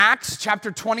Acts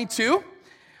chapter 22.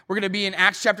 We're going to be in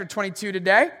Acts chapter 22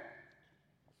 today.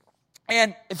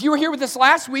 And if you were here with us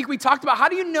last week, we talked about how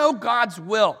do you know God's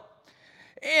will?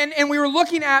 And we were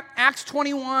looking at Acts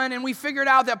 21, and we figured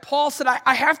out that Paul said,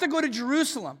 I have to go to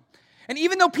Jerusalem. And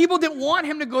even though people didn't want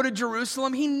him to go to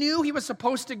Jerusalem, he knew he was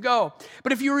supposed to go.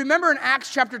 But if you remember in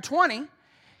Acts chapter 20,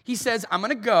 he says, I'm going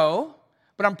to go,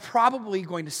 but I'm probably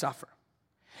going to suffer.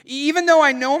 Even though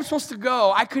I know I'm supposed to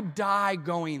go, I could die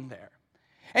going there.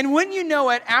 And when you know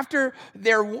it, after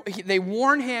they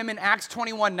warn him in Acts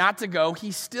 21 not to go,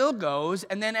 he still goes.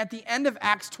 And then at the end of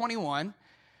Acts 21,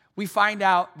 we find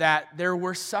out that there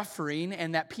were suffering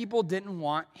and that people didn't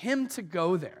want him to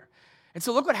go there. And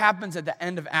so look what happens at the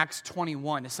end of Acts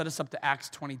 21 to set us up to Acts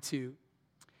 22.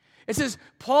 It says,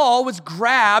 Paul was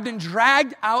grabbed and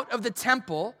dragged out of the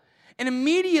temple, and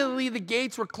immediately the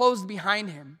gates were closed behind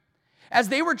him. As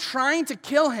they were trying to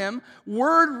kill him,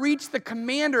 word reached the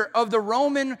commander of the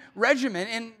Roman regiment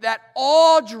and that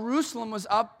all Jerusalem was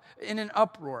up in an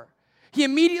uproar. He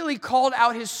immediately called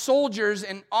out his soldiers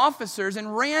and officers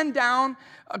and ran down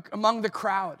among the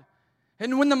crowd.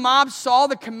 And when the mob saw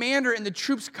the commander and the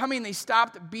troops coming, they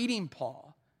stopped beating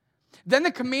Paul. Then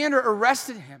the commander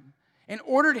arrested him and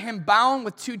ordered him bound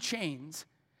with 2 chains.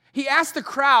 He asked the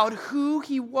crowd who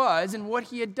he was and what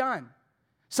he had done.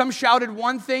 Some shouted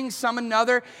one thing, some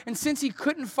another, and since he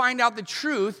couldn't find out the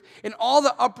truth in all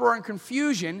the uproar and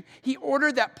confusion, he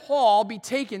ordered that Paul be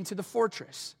taken to the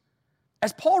fortress.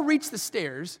 As Paul reached the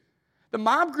stairs, the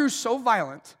mob grew so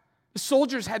violent, the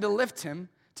soldiers had to lift him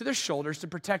to their shoulders to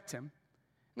protect him.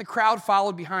 And the crowd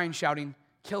followed behind, shouting,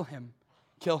 "Kill him,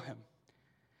 kill him."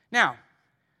 Now,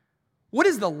 what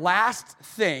is the last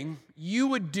thing you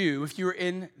would do if you were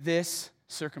in this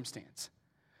circumstance?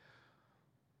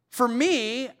 For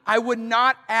me, I would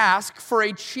not ask for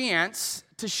a chance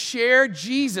to share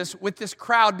Jesus with this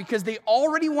crowd because they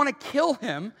already want to kill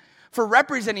him for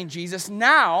representing Jesus.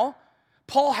 Now,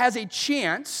 Paul has a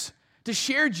chance to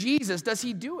share Jesus. Does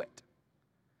he do it?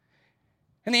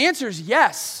 And the answer is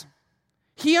yes.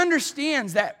 He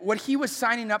understands that what he was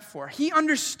signing up for. He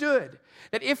understood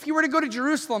that if he were to go to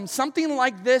Jerusalem, something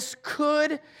like this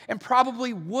could and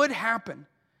probably would happen.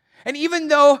 And even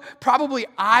though probably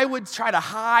I would try to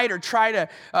hide or try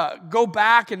to go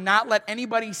back and not let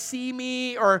anybody see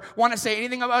me or want to say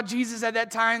anything about Jesus at that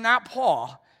time, not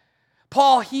Paul.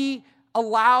 Paul, he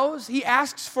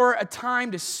asks for a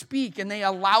time to speak, and they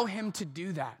allow him to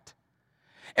do that.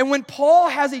 And when Paul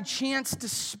has a chance to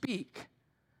speak,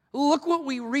 look what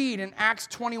we read in Acts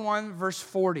 21, verse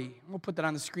 40. We'll put that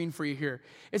on the screen for you here.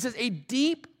 It says, a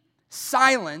deep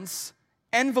silence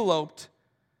enveloped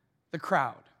the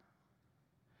crowd.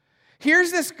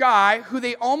 Here's this guy who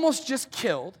they almost just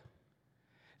killed.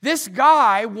 This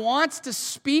guy wants to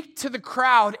speak to the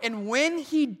crowd, and when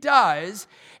he does,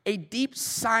 a deep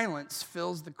silence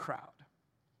fills the crowd.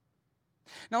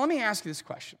 Now, let me ask you this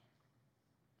question.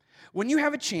 When you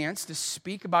have a chance to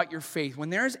speak about your faith, when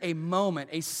there's a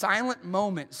moment, a silent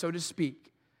moment, so to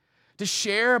speak, to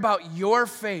share about your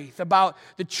faith, about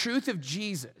the truth of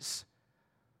Jesus,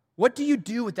 what do you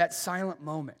do with that silent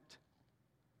moment?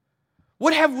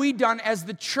 What have we done as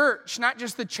the church, not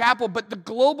just the chapel, but the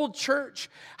global church?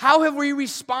 How have we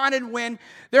responded when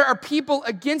there are people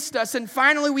against us and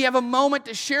finally we have a moment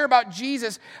to share about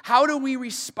Jesus? How do we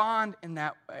respond in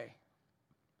that way?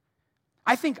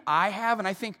 I think I have, and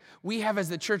I think we have as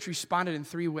the church responded in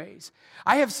 3 ways.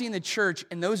 I have seen the church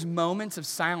in those moments of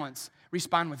silence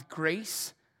respond with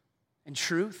grace and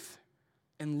truth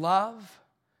and love,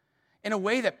 in a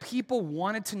way that people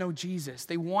wanted to know Jesus.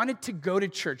 They wanted to go to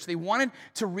church. They wanted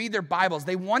to read their Bibles.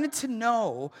 They wanted to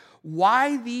know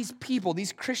why these people,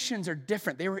 these Christians, are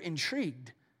different. They were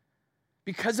intrigued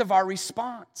because of our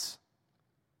response.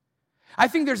 I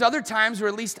think there's other times where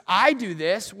at least I do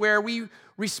this, where we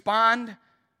respond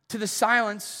to the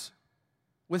silence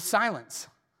with silence.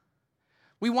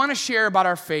 We want to share about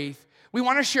our faith. We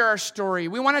want to share our story.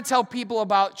 We want to tell people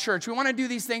about church. We want to do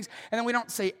these things, and then we don't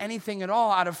say anything at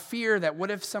all out of fear that what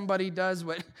if somebody does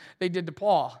what they did to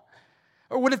Paul?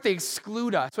 Or what if they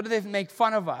exclude us? What if they make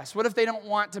fun of us? What if they don't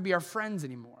want to be our friends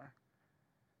anymore?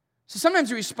 So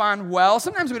sometimes we respond well.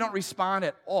 Sometimes we don't respond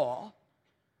at all.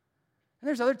 And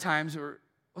there's other times where,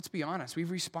 let's be honest,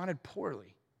 we've responded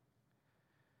poorly.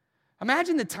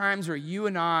 Imagine the times where you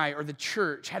and I or the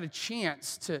church had a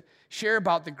chance to share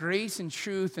about the grace and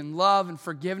truth and love and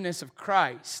forgiveness of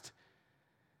Christ,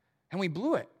 and we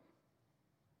blew it.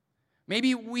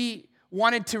 Maybe we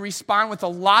wanted to respond with a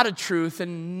lot of truth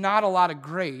and not a lot of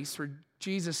grace, where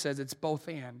Jesus says it's both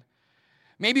and.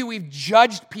 Maybe we've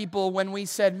judged people when we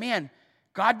said, man,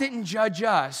 God didn't judge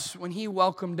us when he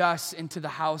welcomed us into the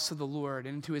house of the Lord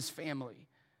and into his family.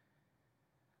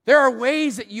 There are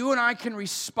ways that you and I can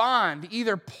respond,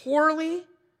 either poorly,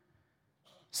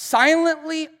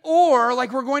 silently, or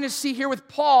like we're going to see here with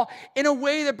Paul, in a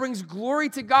way that brings glory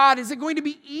to God. Is it going to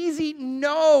be easy?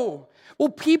 No. Will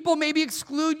people maybe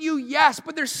exclude you? Yes,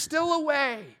 but there's still a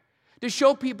way to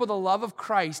show people the love of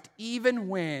Christ even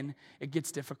when it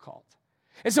gets difficult.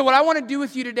 And so what I want to do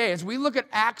with you today as we look at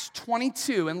Acts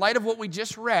 22, in light of what we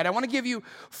just read, I want to give you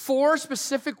 4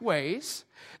 specific ways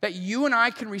that you and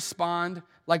I can respond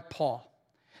like Paul.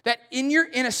 That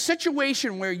in a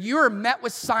situation where you're met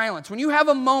with silence, when you have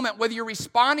a moment, whether you're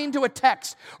responding to a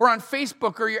text or on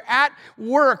Facebook or you're at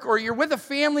work or you're with a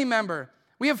family member,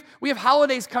 we have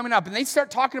holidays coming up and they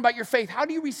start talking about your faith. How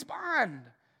do you respond?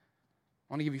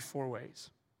 I want to give you 4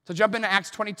 ways. So jump into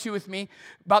Acts 22 with me.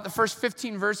 About the first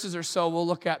 15 verses or so we'll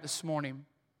look at this morning.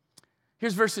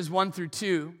 Here's verses 1 through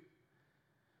 2.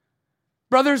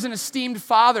 Brothers and esteemed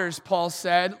fathers, Paul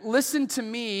said, listen to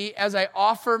me as I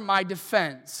offer my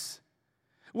defense.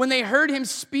 When they heard him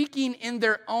speaking in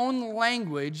their own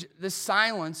language, the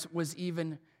silence was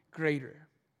even greater.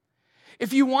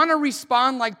 If you want to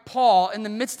respond like Paul in the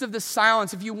midst of the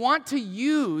silence, if you want to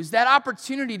use that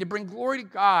opportunity to bring glory to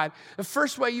God, the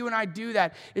first way you and I do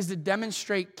that is to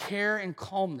demonstrate care and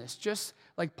calmness, just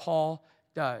like Paul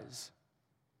does.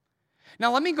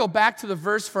 Now, let me go back to the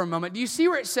verse for a moment. Do you see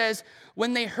where it says,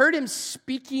 when they heard him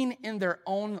speaking in their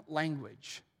own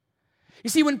language?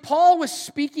 You see, when Paul was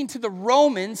speaking to the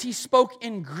Romans, he spoke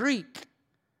in Greek.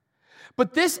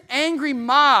 But this angry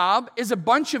mob is a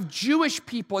bunch of Jewish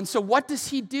people, and so what does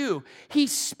he do? He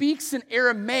speaks in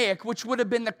Aramaic, which would have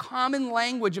been the common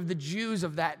language of the Jews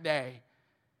of that day.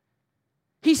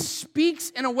 He speaks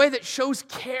in a way that shows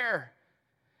care.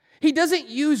 He doesn't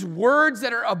use words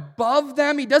that are above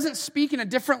them. He doesn't speak in a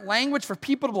different language for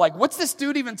people to be like, what's this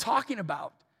dude even talking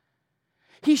about?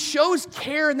 He shows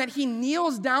care in that he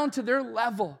kneels down to their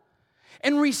level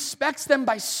and respects them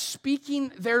by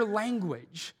speaking their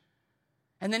language.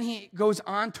 And then he goes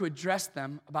on to address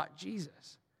them about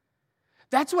Jesus.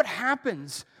 That's what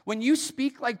happens when you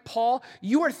speak like Paul.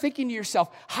 You are thinking to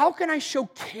yourself, how can I show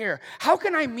care? How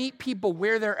can I meet people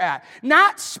where they're at?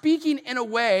 Not speaking in a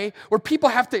way where people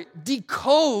have to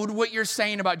decode what you're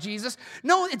saying about Jesus.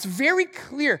 No, it's very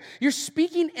clear. You're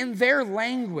speaking in their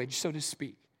language, so to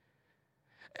speak.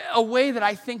 A way that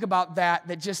I think about that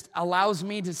just allows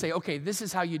me to say, okay, this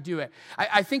is how you do it.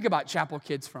 I think about Chapel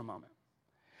Kids for a moment.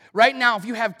 Right now, if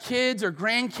you have kids or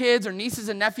grandkids or nieces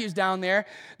and nephews down there,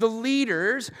 the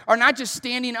leaders are not just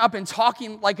standing up and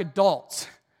talking like adults.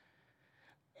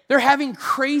 They're having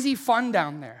crazy fun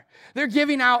down there. They're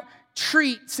giving out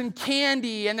treats and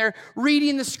candy, and they're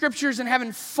reading the scriptures and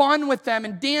having fun with them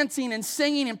and dancing and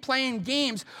singing and playing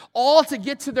games, all to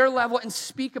get to their level and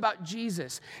speak about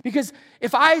Jesus. Because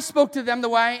if I spoke to them the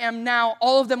way I am now,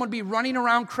 all of them would be running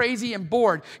around crazy and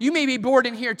bored. You may be bored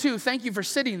in here too. Thank you for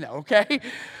sitting though, okay?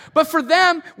 But for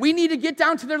them, we need to get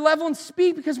down to their level and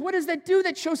speak, because what does that do?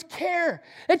 That shows care.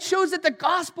 It shows that the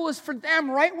gospel is for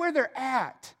them right where they're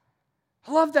at.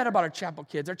 I love that about our chapel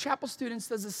kids. Our chapel students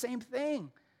does the same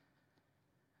thing.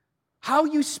 How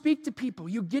you speak to people,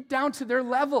 you get down to their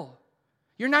level.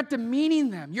 You're not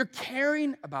demeaning them. You're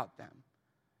caring about them.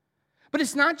 But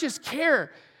it's not just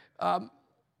care.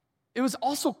 It was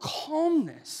also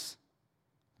calmness.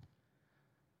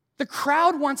 The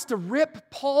crowd wants to rip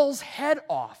Paul's head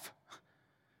off.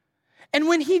 And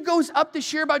when he goes up to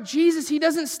share about Jesus, he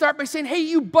doesn't start by saying, hey,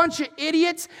 you bunch of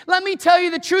idiots, let me tell you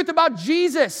the truth about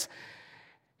Jesus.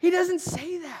 He doesn't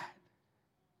say that.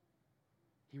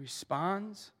 He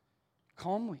responds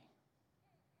calmly.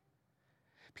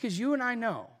 Because you and I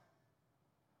know,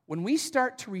 when we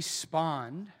start to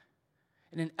respond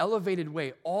in an elevated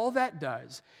way, all that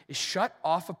does is shut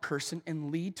off a person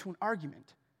and lead to an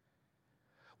argument.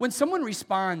 When someone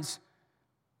responds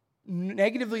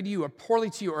negatively to you or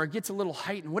poorly to you or gets a little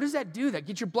heightened, what does that do? That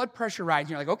gets your blood pressure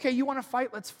rising. You're like, okay, you want to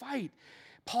fight? Let's fight.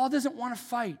 Paul doesn't want to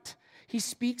fight. He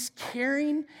speaks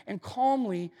caring and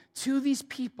calmly to these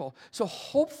people. So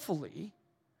hopefully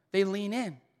they lean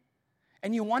in.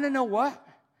 And you want to know what?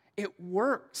 It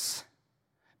works.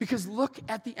 Because look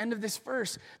at the end of this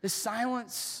verse. The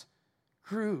silence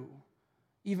grew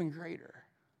even greater.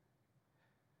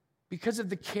 Because of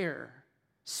the care,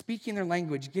 speaking their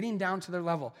language, getting down to their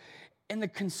level, and the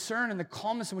concern and the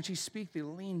calmness in which he speaks, they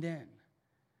leaned in.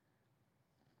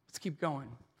 Let's keep going.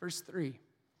 Verse 3.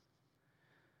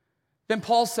 Then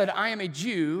Paul said, I am a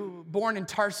Jew born in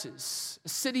Tarsus, a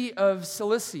city of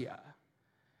Cilicia.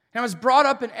 And I was brought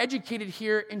up and educated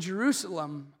here in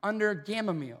Jerusalem under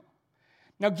Gamaliel.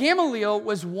 Now, Gamaliel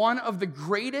was one of the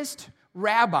greatest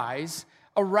rabbis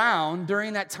around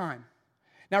during that time.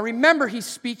 Now, remember, he's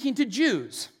speaking to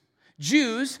Jews.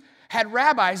 Jews had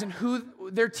rabbis and who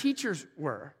their teachers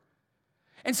were.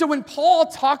 And so when Paul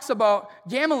talks about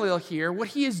Gamaliel here, what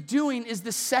he is doing is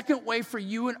the second way for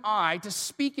you and I to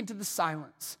speak into the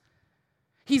silence.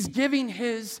 He's giving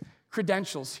his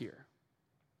credentials here.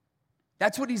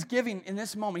 That's what he's giving in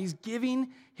this moment. He's giving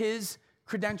his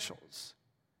credentials.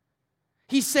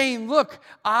 He's saying, look,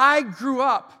 I grew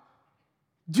up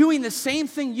doing the same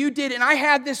thing you did, and I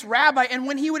had this rabbi, and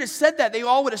when he would have said that, they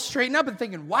all would have straightened up and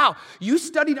thinking, wow, you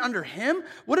studied under him?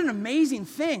 What an amazing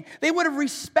thing. They would have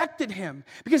respected him,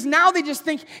 because now they just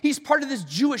think he's part of this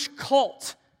Jewish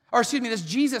cult, this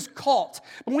Jesus cult.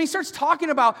 But when he starts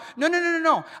talking about,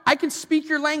 no, I can speak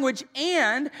your language,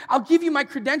 and I'll give you my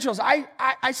credentials.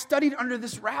 I studied under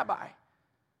this rabbi.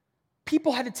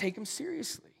 People had to take him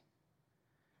seriously.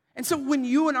 And so when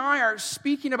you and I are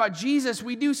speaking about Jesus,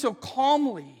 we do so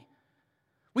calmly.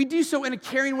 We do so in a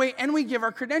caring way, and we give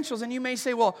our credentials. And you may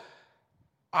say, well,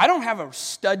 I don't have a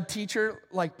stud teacher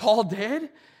like Paul did.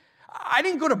 I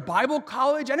didn't go to Bible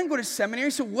college. I didn't go to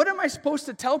seminary. So what am I supposed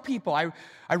to tell people? I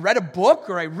read a book,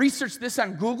 or I researched this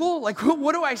on Google. Like,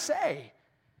 what do I say?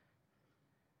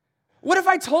 What if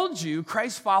I told you,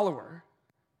 Christ follower,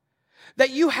 that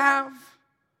you have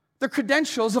the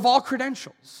credentials of all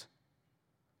credentials?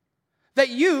 That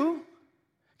you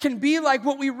can be like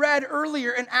what we read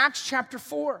earlier in Acts chapter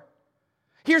 4.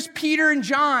 Here's Peter and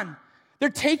John. They're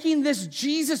taking this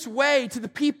Jesus way to the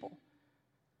people.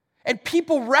 And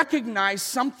people recognize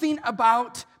something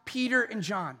about Peter and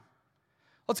John.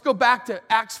 Let's go back to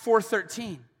Acts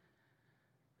 4:13.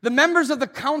 The members of the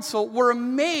council were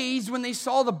amazed when they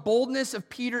saw the boldness of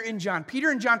Peter and John.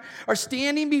 Peter and John are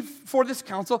standing before this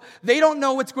council. They don't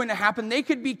know what's going to happen. They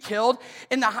could be killed.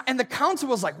 And the council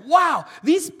was like, wow,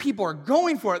 these people are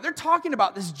going for it. They're talking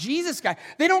about this Jesus guy.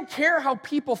 They don't care how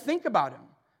people think about him.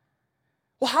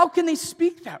 Well, how can they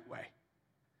speak that way?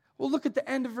 Well, look at the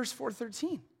end of verse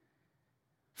 4:13.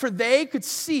 For they could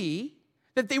see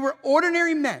that they were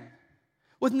ordinary men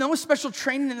with no special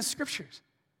training in the scriptures.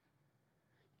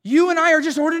 You and I are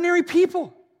just ordinary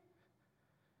people.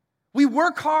 We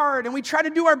work hard and we try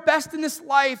to do our best in this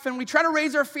life and we try to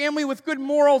raise our family with good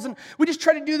morals and we just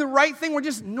try to do the right thing. We're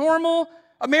just normal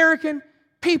American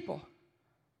people.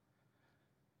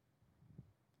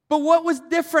 But what was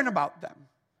different about them?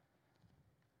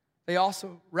 They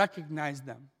also recognized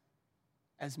them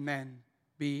as men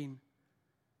being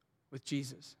with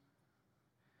Jesus.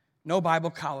 No Bible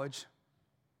college,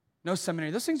 no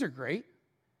seminary. Those things are great.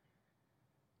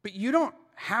 But you don't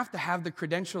have to have the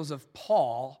credentials of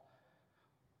Paul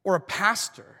or a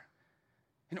pastor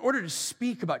in order to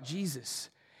speak about Jesus.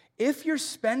 If you're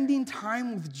spending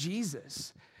time with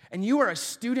Jesus and you are a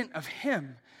student of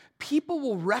him, people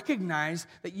will recognize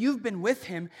that you've been with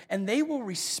him and they will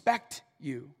respect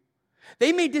you.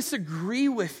 They may disagree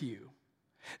with you.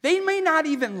 They may not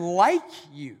even like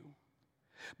you.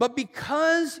 But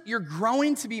because you're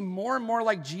growing to be more and more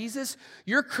like Jesus,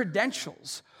 your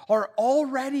credentials are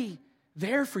already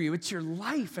there for you. It's your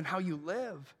life and how you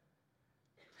live.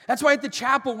 That's why at the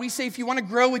chapel we say if you want to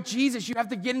grow with Jesus, you have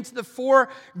to get into the 4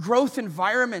 growth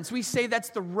environments. We say that's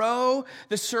the row,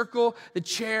 the circle, the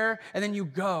chair, and then you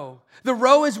go. The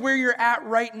row is where you're at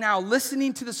right now,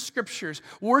 listening to the scriptures,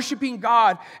 worshiping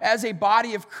God as a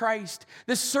body of Christ.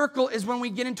 The circle is when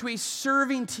we get into a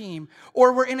serving team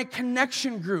or we're in a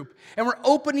connection group and we're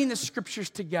opening the scriptures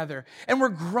together and we're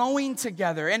growing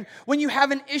together. And when you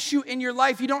have an issue in your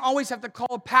life, you don't always have to call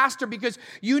a pastor because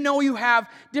you know you have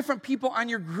different people on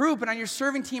your group and on your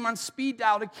serving team on speed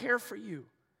dial to care for you.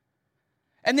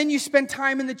 And then you spend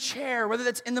time in the chair, whether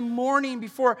that's in the morning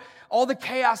before all the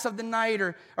chaos of the night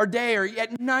or day, or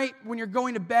at night when you're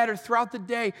going to bed or throughout the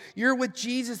day, you're with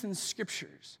Jesus in the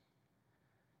scriptures.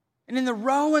 And in the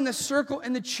row, in the circle,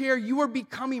 in the chair, you are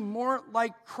becoming more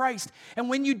like Christ. And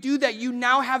when you do that, you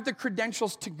now have the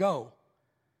credentials to go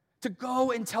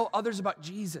and tell others about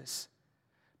Jesus.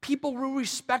 People will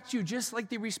respect you just like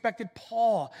they respected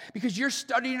Paul because you're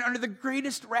studying under the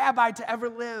greatest rabbi to ever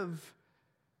live,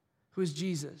 who is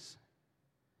Jesus.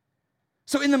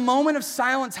 So in the moment of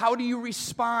silence, how do you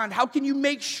respond? How can you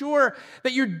make sure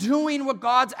that you're doing what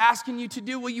God's asking you to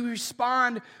do? Well, you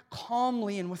respond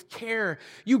calmly and with care.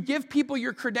 You give people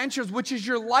your credentials, which is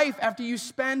your life after you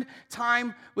spend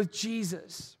time with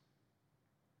Jesus.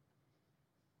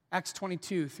 Acts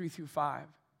 22, 3-5.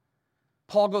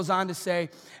 Paul goes on to say,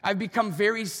 I've become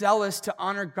very zealous to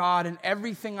honor God in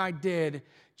everything I did,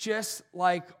 just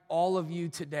like all of you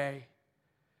today.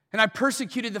 And I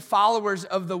persecuted the followers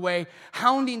of the way,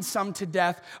 hounding some to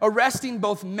death, arresting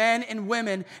both men and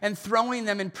women, and throwing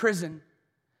them in prison.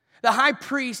 The high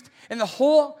priest and the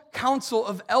whole council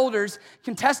of elders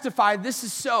can testify this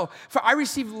is so. For I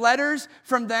received letters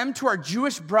from them to our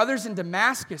Jewish brothers in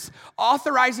Damascus,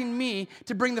 authorizing me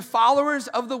to bring the followers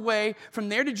of the way from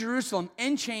there to Jerusalem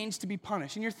in chains to be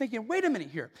punished. And you're thinking, wait a minute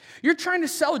here. You're trying to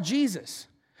sell Jesus.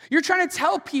 You're trying to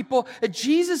tell people that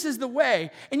Jesus is the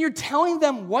way, and you're telling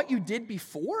them what you did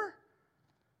before?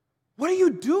 What are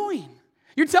you doing?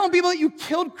 You're telling people that you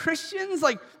killed Christians?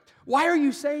 Like, why are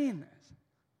you saying this?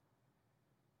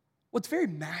 Well, it's very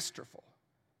masterful.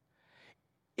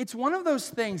 It's one of those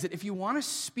things that if you want to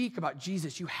speak about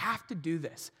Jesus, you have to do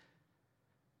this.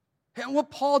 And what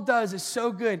Paul does is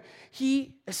so good.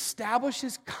 He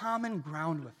establishes common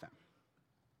ground with them.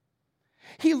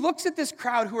 He looks at this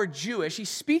crowd who are Jewish, he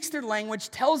speaks their language,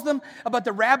 tells them about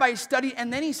the rabbi study,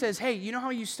 and then he says, hey, you know how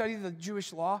you study the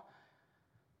Jewish law?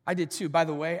 I did too. By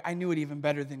the way, I knew it even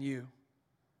better than you.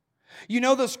 You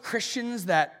know those Christians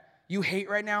that you hate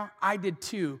right now? I did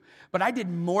too, but I did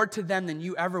more to them than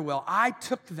you ever will. I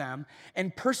took them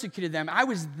and persecuted them. I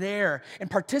was there and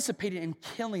participated in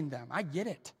killing them. I get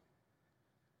it.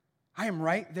 I am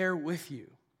right there with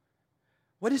you.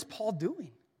 What is Paul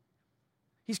doing?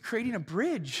 He's creating a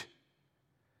bridge.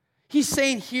 He's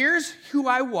saying, here's who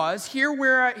I was, here's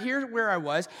where I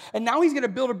was, and now he's going to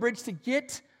build a bridge to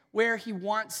get where he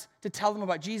wants to tell them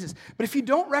about Jesus. But if you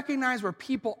don't recognize where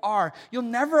people are, you'll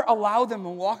never allow them to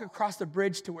walk across the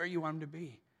bridge to where you want them to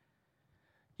be.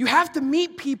 You have to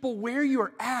meet people where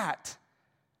you're at.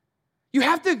 You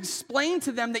have to explain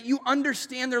to them that you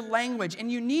understand their language, and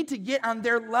you need to get on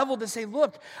their level to say,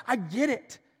 look, I get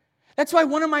it. That's why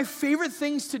one of my favorite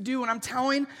things to do when I'm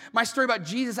telling my story about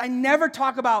Jesus, I never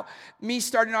talk about me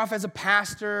starting off as a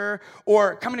pastor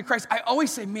or coming to Christ. I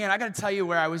always say, man, I got to tell you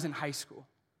where I was in high school.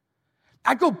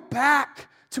 I go back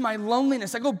to my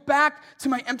loneliness. I go back to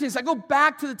my emptiness. I go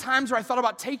back to the times where I thought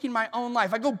about taking my own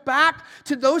life. I go back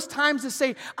to those times to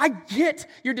say, I get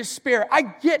your despair. I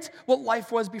get what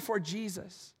life was before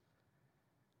Jesus.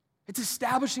 It's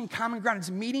establishing common ground.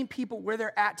 It's meeting people where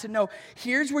they're at to know,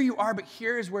 here's where you are, but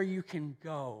here is where you can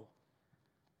go.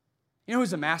 You know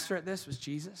who's a master at this? Was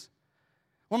Jesus.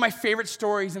 One of my favorite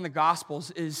stories in the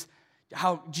Gospels is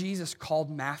how Jesus called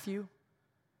Matthew.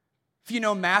 If you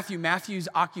know Matthew, Matthew's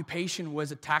occupation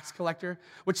was a tax collector,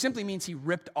 which simply means he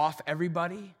ripped off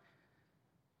everybody.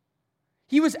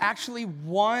 He was actually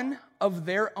one of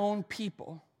their own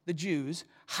people, the Jews,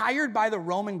 hired by the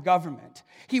Roman government.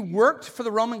 He worked for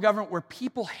the Roman government where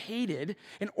people hated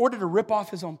in order to rip off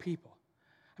his own people.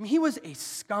 I mean, he was a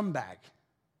scumbag.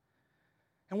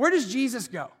 And where does Jesus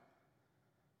go?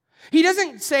 He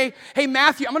doesn't say, hey,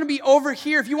 Matthew, I'm going to be over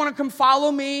here. If you want to come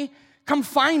follow me, come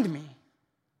find me.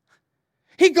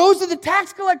 He goes to the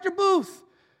tax collector booth.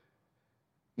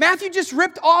 Matthew just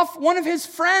ripped off one of his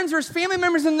friends or his family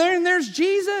members, and there's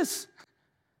Jesus.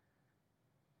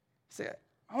 He said,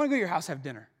 I want to go to your house, have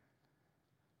dinner.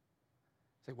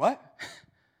 Say, what?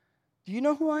 Do you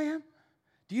know who I am?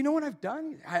 Do you know what I've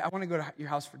done? I want to go to your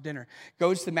house for dinner.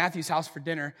 Goes to Matthew's house for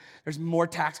dinner. There's more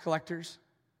tax collectors,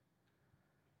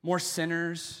 more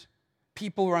sinners,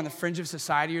 people who are on the fringe of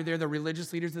society are there, the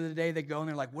religious leaders of the day. They go and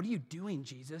they're like, what are you doing,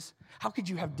 Jesus? How could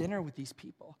you have dinner with these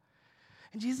people?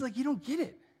 And Jesus is like, you don't get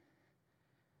it.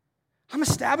 I'm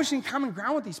establishing common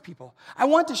ground with these people. I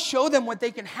want to show them what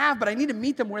they can have, but I need to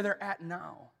meet them where they're at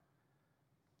now.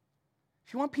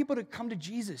 If you want people to come to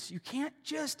Jesus, you can't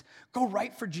just go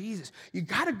right for Jesus. You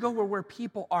got to go where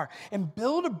people are and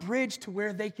build a bridge to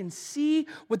where they can see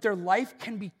what their life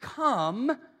can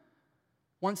become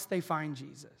once they find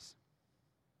Jesus.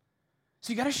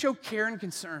 So you got to show care and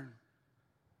concern.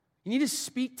 You need to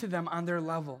speak to them on their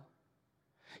level.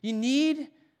 You need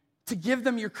to give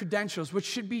them your credentials, which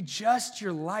should be just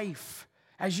your life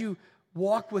as you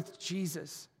walk with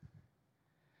Jesus.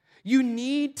 You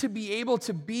need to be able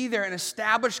to be there and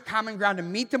establish common ground, to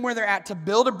meet them where they're at, to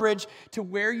build a bridge to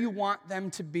where you want them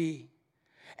to be.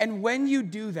 And when you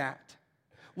do that,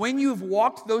 when you've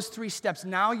walked those 3 steps,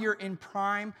 now you're in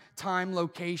prime time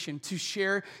location to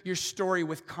share your story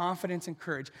with confidence and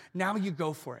courage. Now you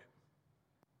go for it.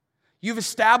 You've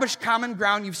established common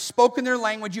ground. You've spoken their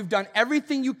language. You've done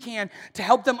everything you can to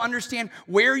help them understand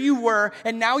where you were,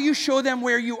 and now you show them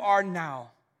where you are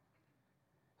now.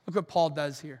 Look what Paul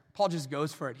does here. Paul just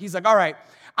goes for it. He's like, all right,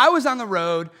 I was on the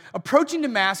road approaching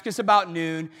Damascus about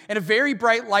noon, and a very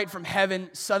bright light from heaven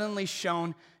suddenly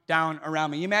shone down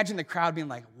around me. You imagine the crowd being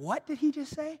like, what did he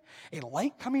just say? A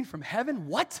light coming from heaven?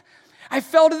 What? I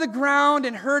fell to the ground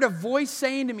and heard a voice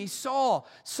saying to me, Saul,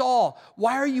 Saul,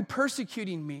 why are you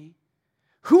persecuting me?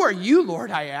 "Who are you,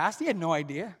 Lord?" I asked. He had no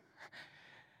idea.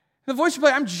 The voice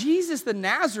replied, "I'm Jesus the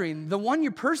Nazarene, the one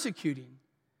you're persecuting."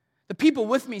 The people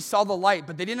with me saw the light,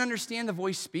 but they didn't understand the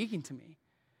voice speaking to me.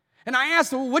 And I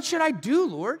asked, "Well, what should I do,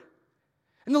 Lord?"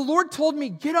 And the Lord told me,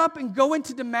 "Get up and go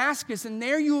into Damascus, and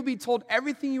there you will be told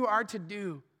everything you are to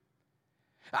do."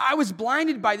 I was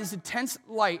blinded by this intense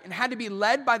light and had to be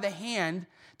led by the hand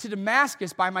to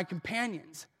Damascus by my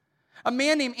companions. A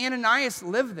man named Ananias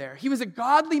lived there. He was a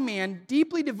godly man,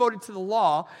 deeply devoted to the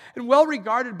law and well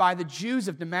regarded by the Jews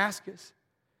of Damascus.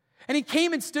 And he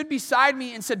came and stood beside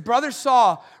me and said, "Brother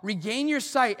Saul, regain your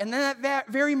sight." And then at that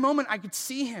very moment, I could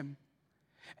see him.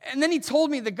 And then he told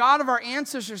me, "The God of our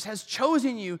ancestors has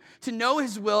chosen you to know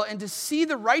his will and to see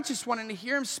the righteous one and to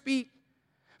hear him speak.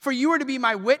 For you are to be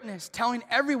my witness, telling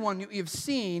everyone what you have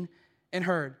seen and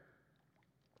heard."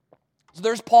 So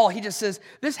there's Paul. He just says,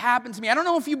 "This happened to me. I don't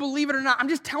know if you believe it or not. I'm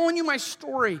just telling you my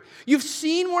story. You've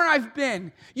seen where I've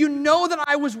been. You know that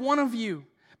I was one of you.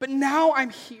 But now I'm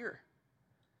here."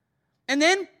 And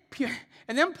then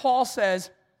Paul says,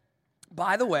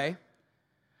 "By the way,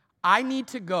 I need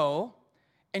to go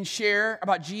and share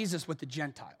about Jesus with the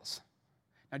Gentiles."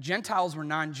 Now, Gentiles were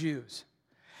non-Jews.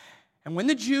 And when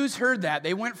the Jews heard that,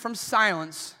 they went from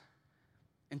silence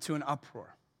into an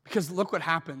uproar. Because look what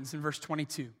happens in verse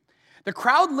 22. The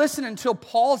crowd listened until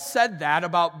Paul said that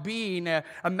about being a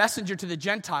messenger to the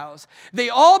Gentiles. They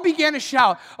all began to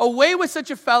shout, "Away with such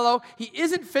a fellow, he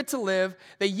isn't fit to live."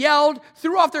 They yelled,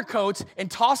 threw off their coats, and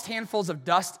tossed handfuls of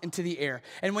dust into the air.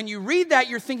 And when you read that,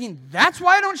 you're thinking, that's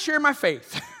why I don't share my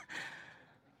faith.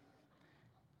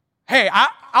 Hey,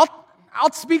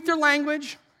 I'll speak their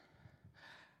language.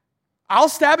 I'll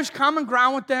establish common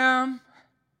ground with them.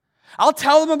 I'll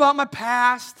tell them about my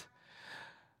past.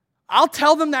 I'll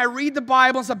tell them that I read the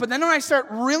Bible and stuff, but then when I start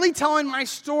really telling my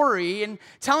story and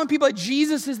telling people that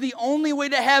Jesus is the only way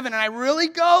to heaven, and I really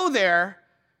go there,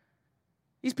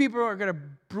 these people are going to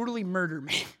brutally murder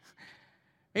me.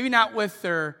 Maybe not with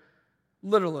their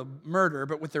literal murder,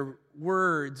 but with their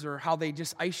words or how they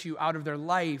just ice you out of their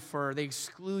life or they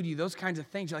exclude you, those kinds of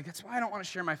things. You're like, that's why I don't want to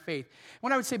share my faith.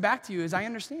 What I would say back to you is I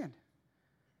understand.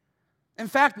 In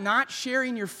fact, not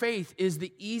sharing your faith is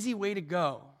the easy way to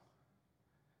go.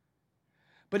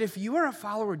 But if you are a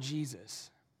follower of Jesus,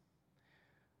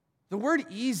 the word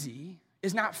easy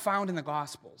is not found in the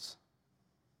Gospels.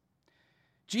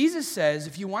 Jesus says,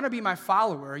 if you want to be my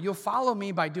follower, you'll follow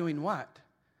me by doing what?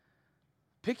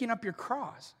 Picking up your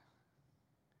cross.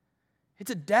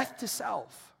 It's a death to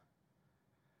self.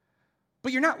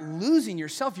 But you're not losing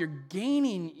yourself, you're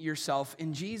gaining yourself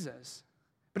in Jesus.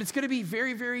 But it's going to be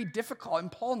very, very difficult.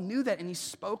 And Paul knew that, and he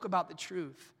spoke about the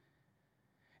truth.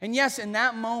 And yes, in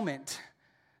that moment,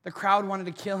 the crowd wanted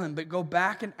to kill him, but go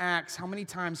back in Acts, how many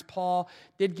times Paul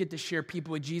did get to share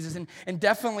people with Jesus, and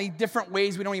definitely different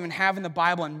ways we don't even have in the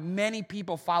Bible, and many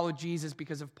people followed Jesus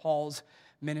because of Paul's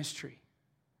ministry.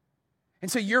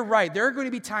 And so you're right, there are going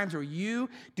to be times where you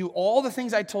do all the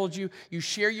things I told you, you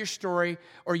share your story,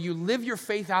 or you live your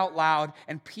faith out loud,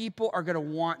 and people are going to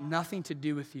want nothing to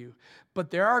do with you. But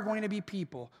there are going to be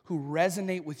people who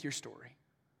resonate with your story.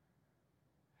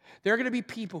 There are going to be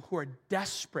people who are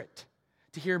desperate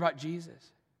to hear about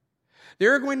Jesus.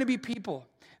 There are going to be people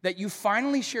that you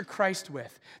finally share Christ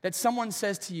with, that someone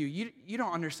says to you, you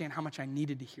don't understand how much I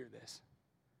needed to hear this.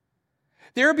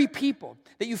 There will be people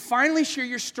that you finally share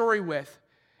your story with,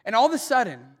 and all of a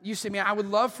sudden, you say, "Man, I would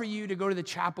love for you to go to the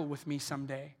chapel with me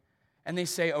someday." And they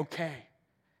say, "Okay."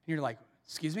 And you're like,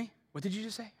 "Excuse me? What did you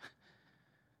just say?"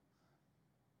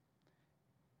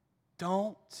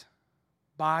 Don't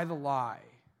buy the lie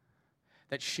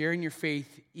that sharing your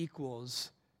faith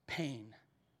equals pain.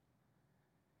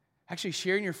 Actually,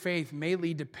 sharing your faith may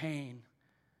lead to pain,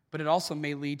 but it also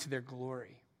may lead to their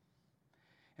glory.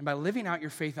 And by living out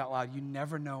your faith out loud, you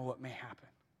never know what may happen.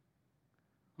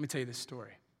 Let me tell you this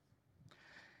story.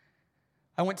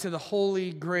 I went to the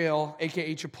Holy Grail,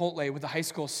 a.k.a. Chipotle, with a high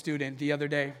school student the other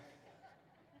day.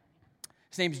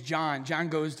 His name's John. John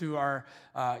goes to our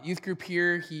youth group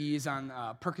here. He's on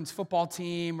Perkins' football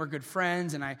team. We're good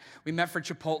friends, and we met for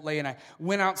Chipotle, and I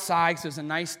went outside because it was a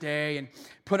nice day and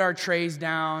put our trays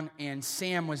down, and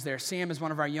Sam was there. Sam is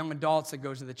one of our young adults that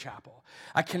goes to the chapel.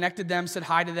 I connected them, said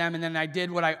hi to them, and then I did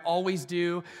what I always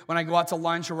do when I go out to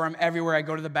lunch or where I'm everywhere. I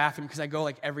go to the bathroom because I go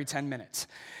like every 10 minutes.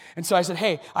 And so I said,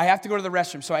 "Hey, I have to go to the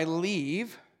restroom." So I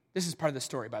leave. This is part of the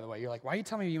story, by the way. You're like, "Why are you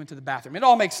telling me you went to the bathroom?" It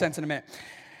all makes sense in a minute.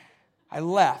 I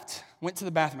left, went to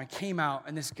the bathroom, I came out,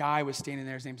 and this guy was standing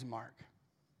there. His name's Mark.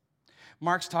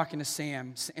 Mark's talking to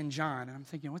Sam and John, and I'm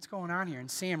thinking, what's going on here? And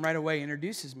Sam right away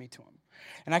introduces me to him.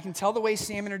 And I can tell the way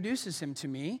Sam introduces him to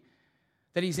me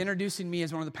that he's introducing me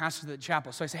as one of the pastors of the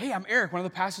chapel. So I say, hey, I'm Eric, one of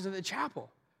the pastors of the chapel.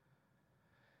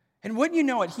 And wouldn't you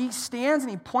know it, he stands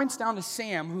and he points down to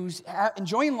Sam, who's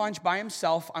enjoying lunch by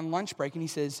himself on lunch break, and he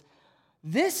says,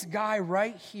 this guy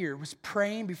right here was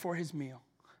praying before his meal.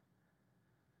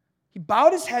 He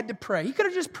bowed his head to pray. He could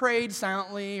have just prayed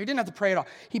silently, or didn't have to pray at all.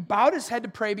 He bowed his head to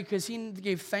pray because he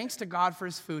gave thanks to God for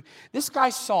his food. This guy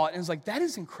saw it and was like, that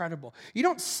is incredible. You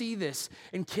don't see this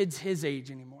in kids his age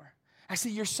anymore. I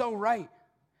said, you're so right.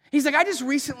 He's like, I just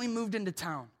recently moved into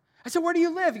town. I said, where do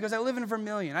you live? He goes, I live in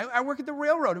Vermilion. I work at the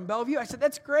railroad in Bellevue. I said,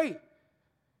 that's great.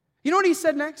 You know what he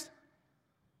said next?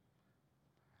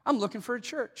 I'm looking for a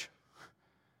church.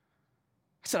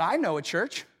 I said, I know a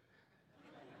church.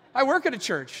 I work at a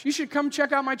church. You should come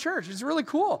check out my church. It's really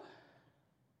cool.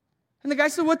 And the guy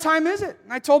said, what time is it?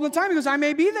 And I told him the time. He goes, I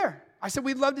may be there. I said,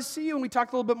 we'd love to see you. And we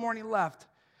talked a little bit more, and he left.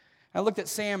 And I looked at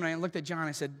Sam, and I looked at John.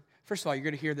 I said, first of all, you're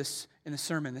going to hear this in the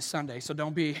sermon this Sunday, so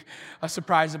don't be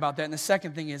surprised about that. And the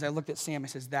second thing is, I looked at Sam. I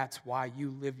says, that's why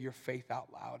you live your faith out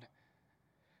loud.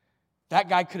 That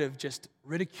guy could have just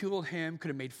ridiculed him, could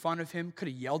have made fun of him, could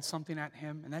have yelled something at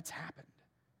him, and that's happened.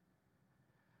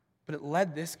 But it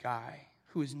led this guy,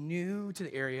 who is new to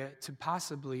the area, to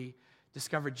possibly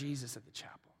discover Jesus at the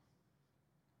chapel.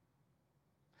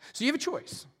 So you have a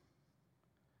choice.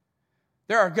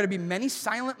 There are going to be many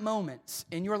silent moments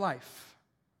in your life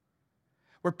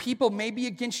where people may be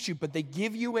against you, but they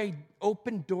give you an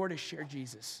open door to share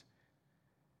Jesus.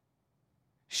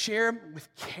 Share with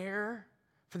care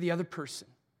for the other person.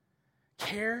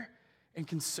 Care and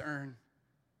concern.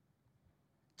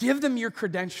 Give them your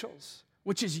credentials,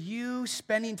 which is you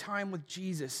spending time with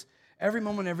Jesus every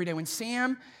moment, every day. When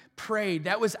Sam prayed,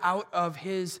 that was out of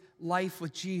his life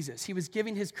with Jesus. He was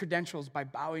giving his credentials by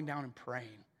bowing down and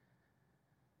praying.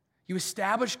 You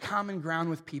establish common ground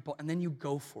with people, and then you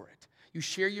go for it. You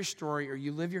share your story, or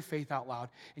you live your faith out loud,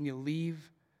 and you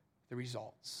leave the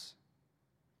results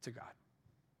to God.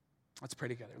 Let's pray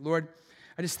together. Lord,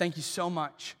 I just thank you so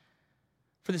much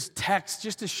for this text,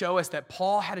 just to show us that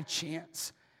Paul had a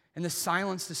chance in the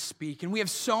silence to speak. And we have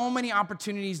so many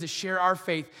opportunities to share our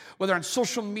faith, whether on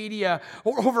social media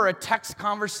or over a text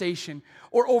conversation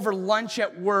or over lunch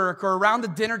at work or around the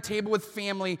dinner table with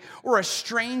family or a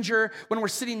stranger when we're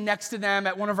sitting next to them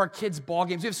at one of our kids' ball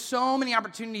games. We have so many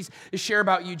opportunities to share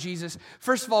about you, Jesus.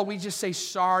 First of all, we just say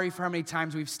sorry for how many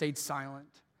times we've stayed silent.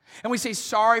 And we say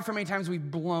sorry for how many times we've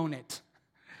blown it.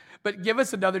 But give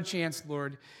us another chance,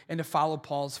 Lord, and to follow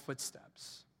Paul's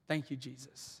footsteps. Thank you,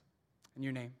 Jesus. In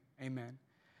your name. Amen.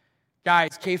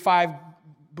 Guys, K5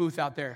 booth out there.